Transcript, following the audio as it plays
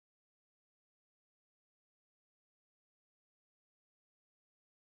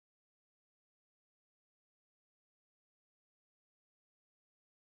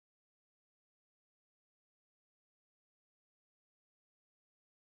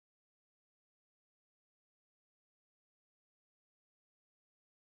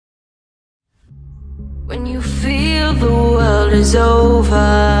feel the world is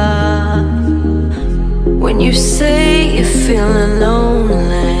over, when you say you're feeling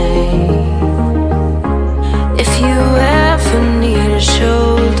lonely, if you ever need a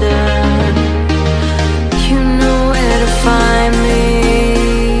shoulder, you know where to find me.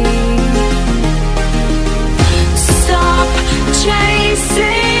 Stop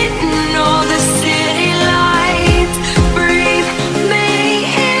chasing all the city lights, breathe me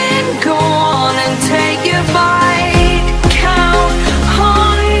in, go on and take your bite. Count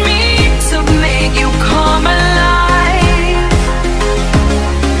on me to make you come alive.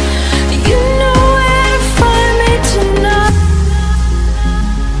 You know where to find me tonight.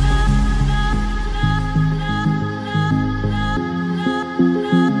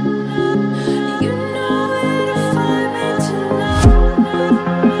 You know where to find me tonight. You know where to find me tonight.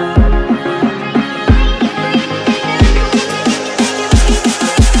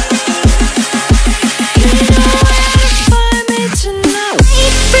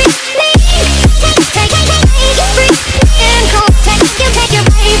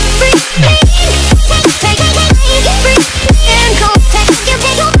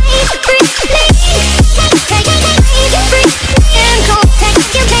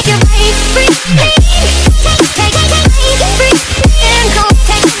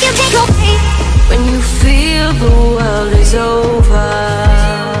 When you feel the world is over,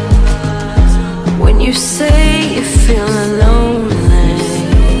 when you say you're feeling lonely,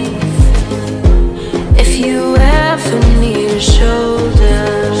 if you ever need a shoulder,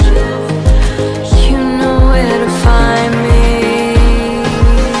 you know where to find me.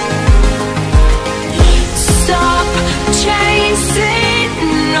 Stop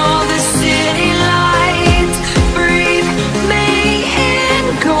chasing all the city lights, breathe me in,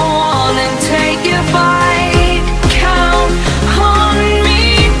 go on and take your bite. Count on me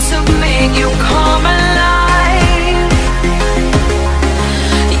to make you come alive.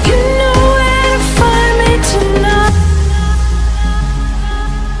 You know where to find me tonight.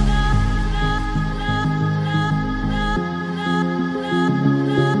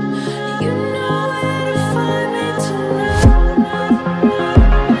 You know where to find me tonight. You know where to find me tonight.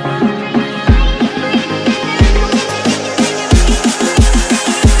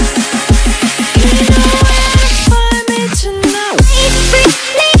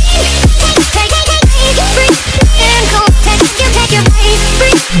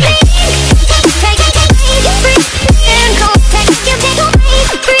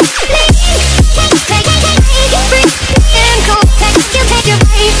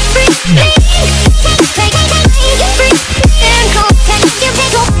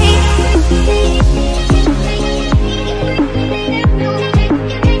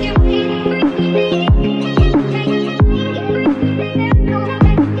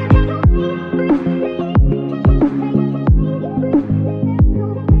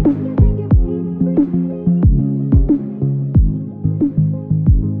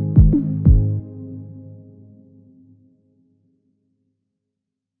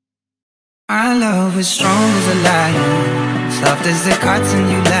 Our love was strong as a lion, soft as the cotton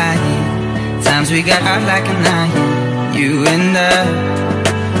you lying. Times we got hot like an iron, you and I.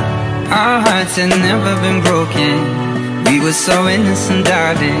 Our hearts had never been broken, we were so innocent,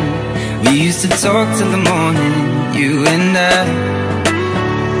 darling. We used to talk till the morning, you and I.